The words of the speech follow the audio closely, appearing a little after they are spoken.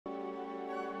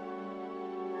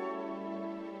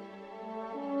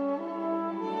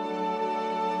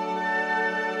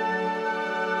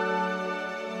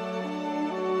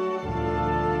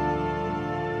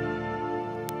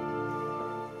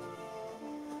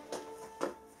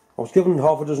I was given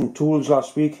half a dozen tools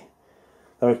last week.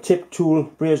 They're a tip tool,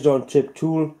 brazed on tip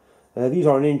tool. These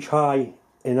are 1 inch high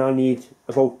and I need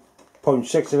about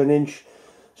 0.6 of an inch.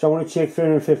 So I'm going to take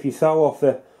 350 thou off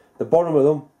the bottom of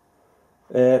them.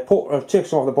 Take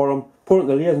some off the bottom, put it in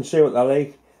the lathe and see what they're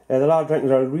like. The lad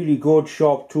reckons they're a really good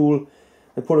sharp tool.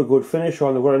 They put a good finish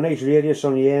on. They've got a nice radius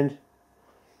on the end.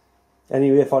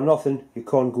 Anyway, for nothing, you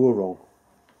can't go wrong.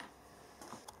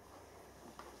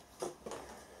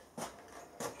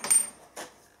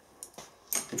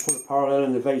 You put a parallel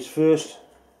in the vise first.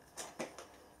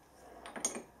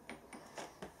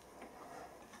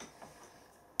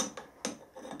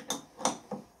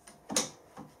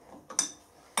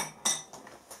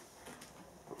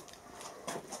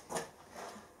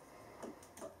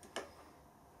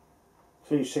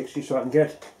 $360 so I can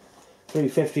get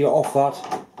 $350 off that.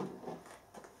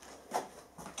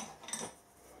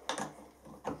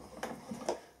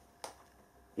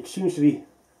 It seems to be,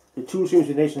 the tool seems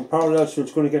to be nice and parallel, so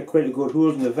it's going to get quite a good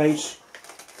hold in the vise.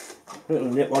 A little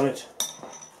nip on it.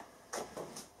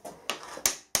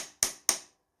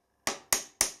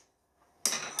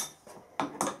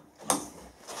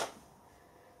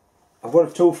 I've got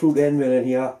a toe fruit end mill in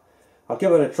here. I'll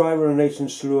give it a try running nice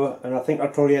and slow, and I think I'll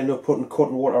probably end up putting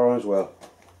cotton water on as well.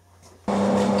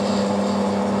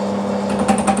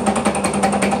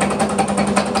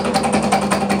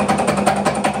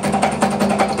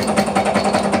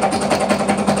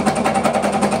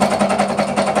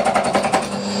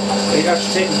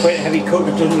 That's taking quite a heavy cut,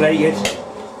 it doesn't like it.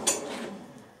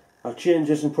 I'll change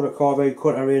this and put a carbide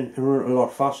cutter in and run it a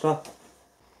lot faster.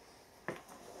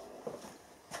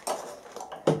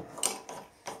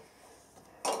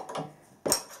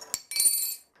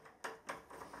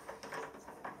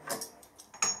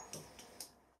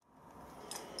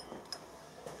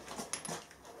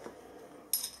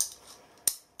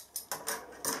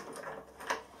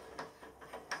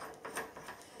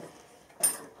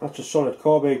 That's a solid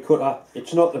carbide cutter.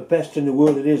 It's not the best in the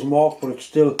world, it is marked, but it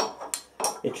should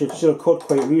still cut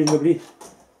quite reasonably.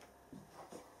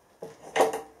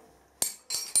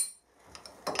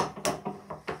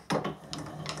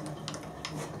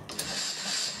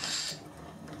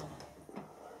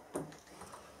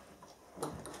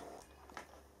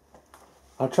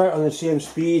 I'll try it on the same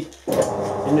speed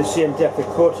and the same depth of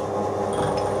cut.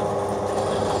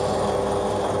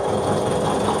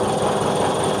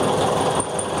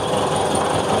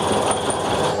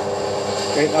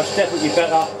 That's definitely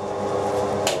better.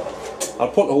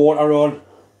 I'll put the water on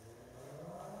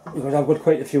because I've got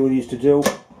quite a few of these to do.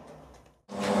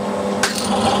 I'm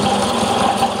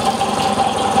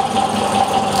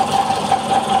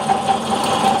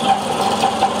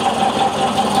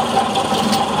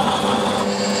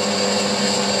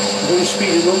going to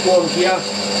speed it up one here.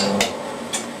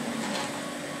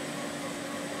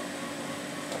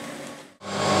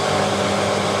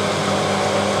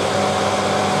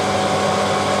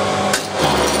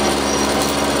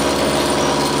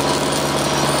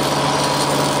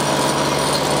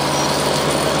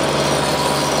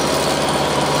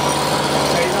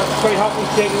 Quite happy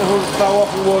taking the 100 thou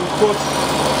off in one cut.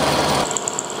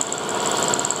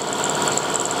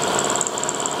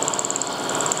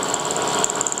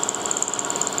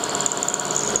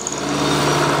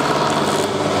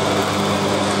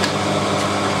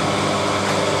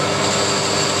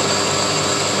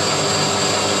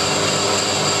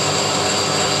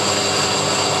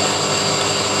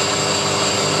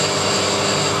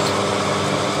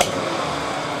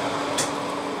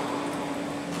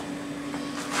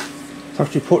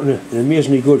 Actually putting an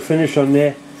amazingly good finish on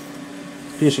there.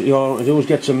 Basically all I want to do is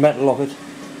get some metal off it.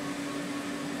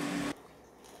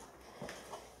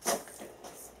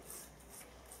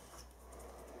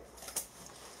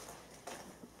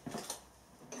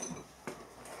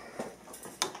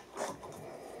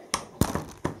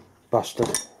 Bastard.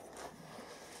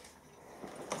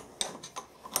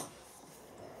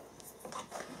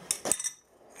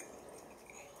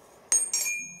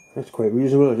 That's quite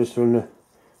reasonable. I just run the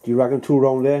deragging tool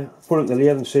round there, put it in the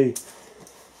lathe and see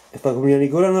if that can be any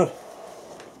good or not.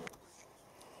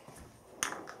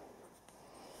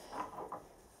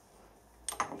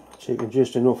 Taking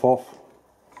just enough off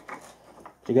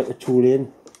to get the tool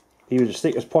in, leave it as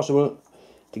thick as possible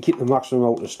to keep the maximum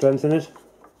out of strength in it.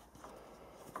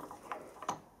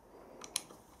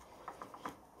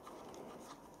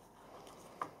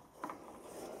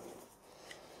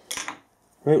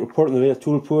 Right, we'll put it in the lathe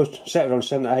tool post, set it on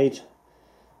centre height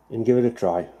and give it a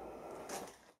try.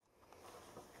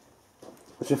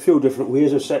 There's a few different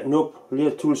ways of setting up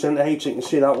lathe tool centre height, so you can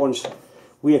see that one's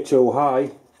way too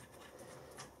high.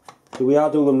 The way I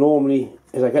do them normally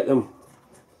is I get them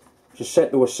just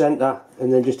set to a centre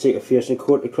and then just take a facing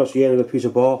cut across the end of the piece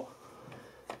of bar,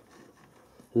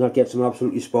 and that gets them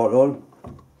absolutely spot on.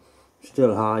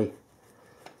 Still high.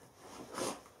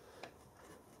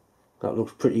 That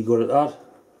looks pretty good at that.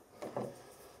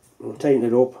 We'll tighten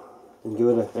it up and give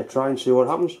it a try and see what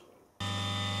happens.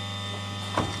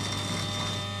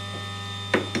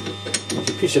 It's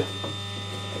a piece of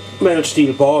mild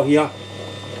steel bar here.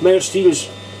 Mild steel's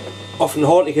often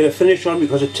hard to get a finish on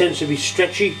because it tends to be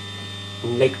stretchy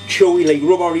and like chewy, like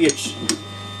rubbery. You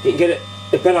can get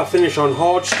a better finish on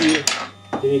hard steel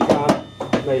than you can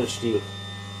mild steel.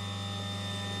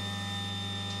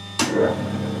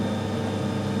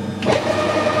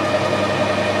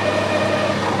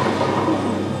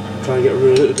 Try and get a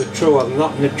little bit truer than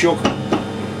that in the jug.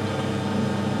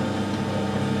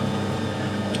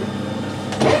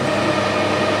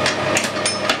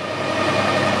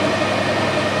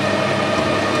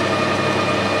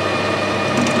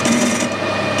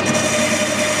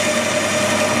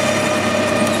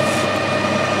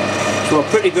 So we're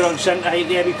pretty good on centre height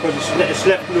there because it's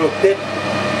left no pit.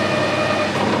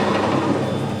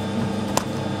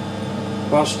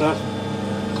 Past that.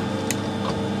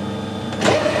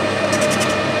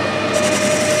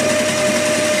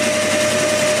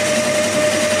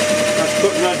 That's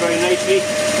cutting that very nicely.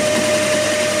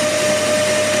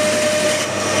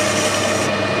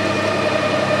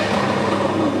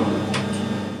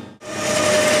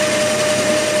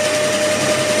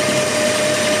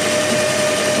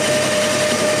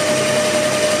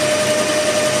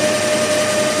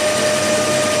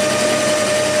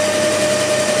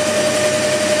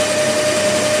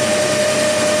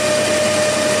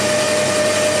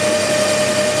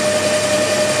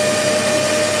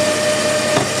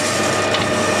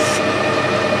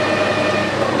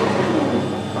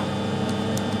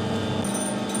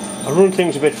 I'll run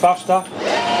things a bit faster,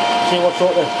 see what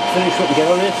sort of finish we can get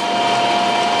on it.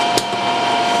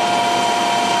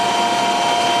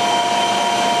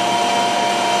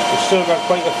 It's still got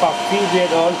quite a fast feed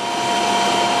rate on.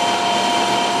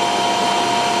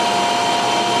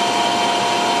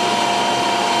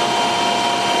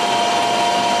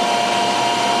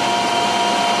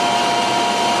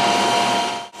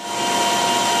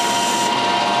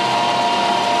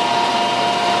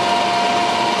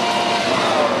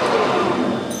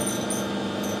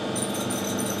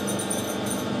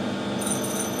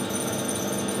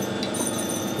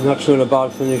 Not showing a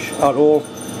bad finish at all.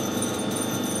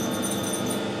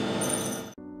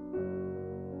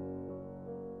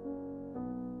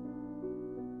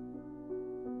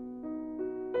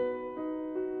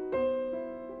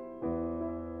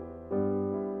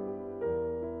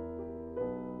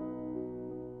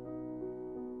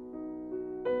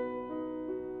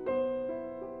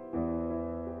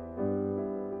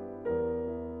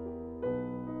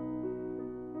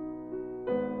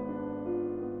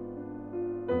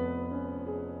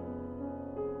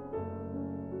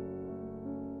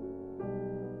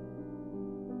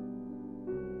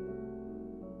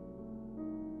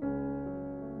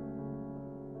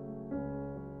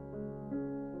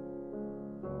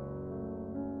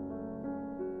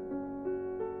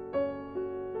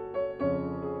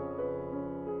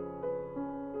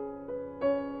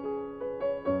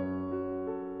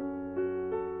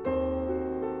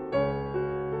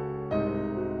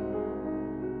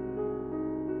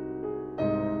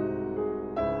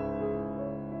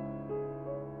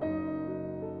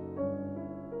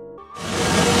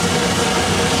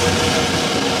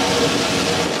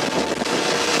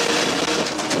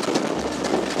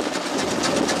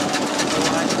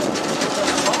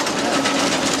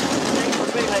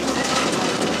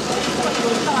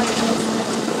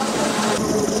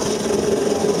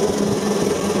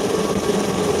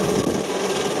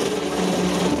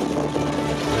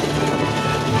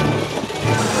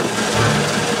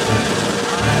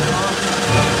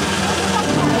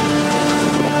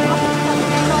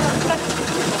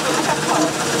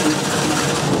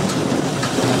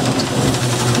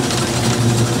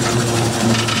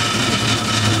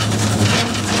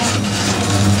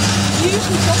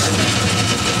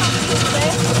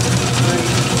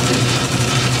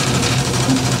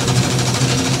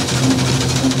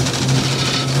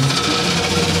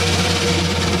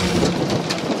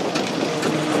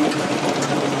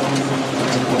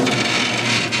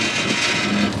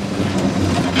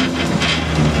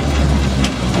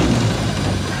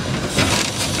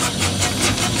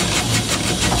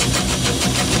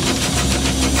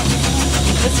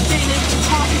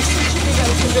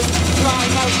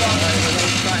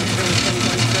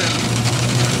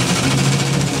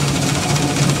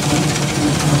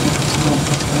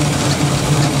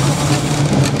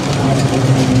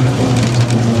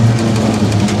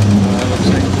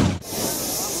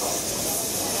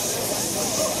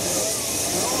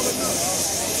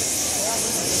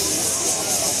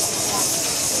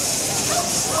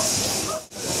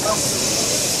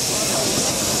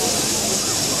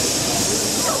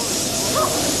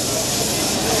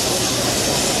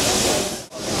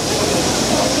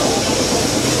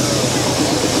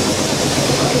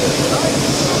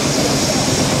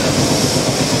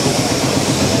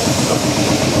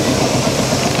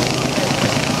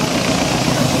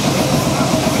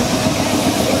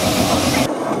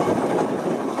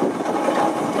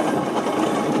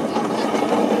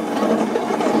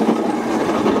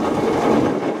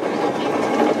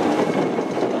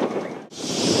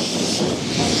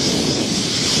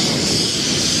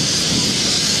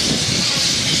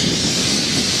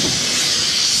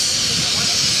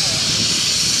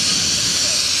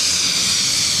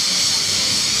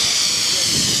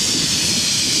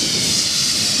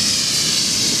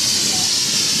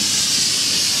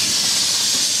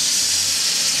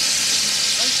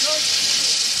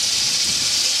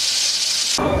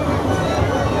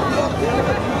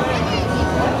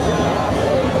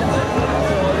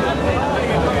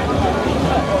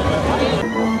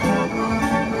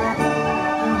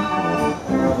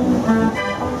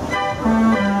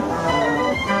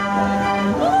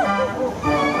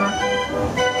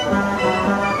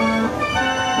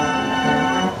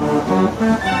 Took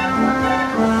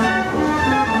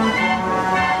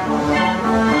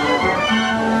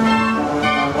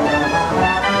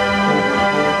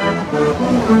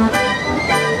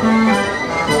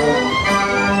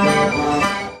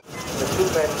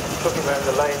him around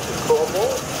the lanes of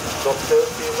Cornwall, got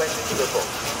thirsty and went into the book.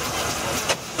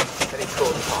 And he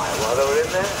caught fire while they were in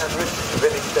there, and Richard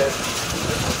Vinnick said,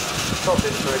 "Not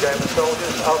this for a game of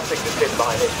soldiers, I'll stick the tin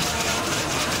by it."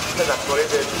 And that's what he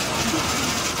did.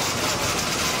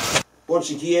 Once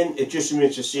again, it just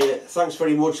remains to say thanks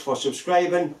very much for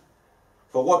subscribing,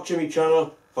 for watching my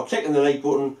channel, for clicking the like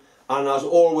button, and as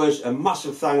always, a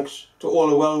massive thanks to all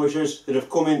the well-wishers that have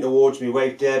come in towards me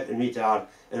wife Deb and me dad,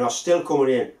 and are still coming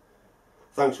in.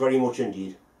 Thanks very much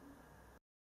indeed.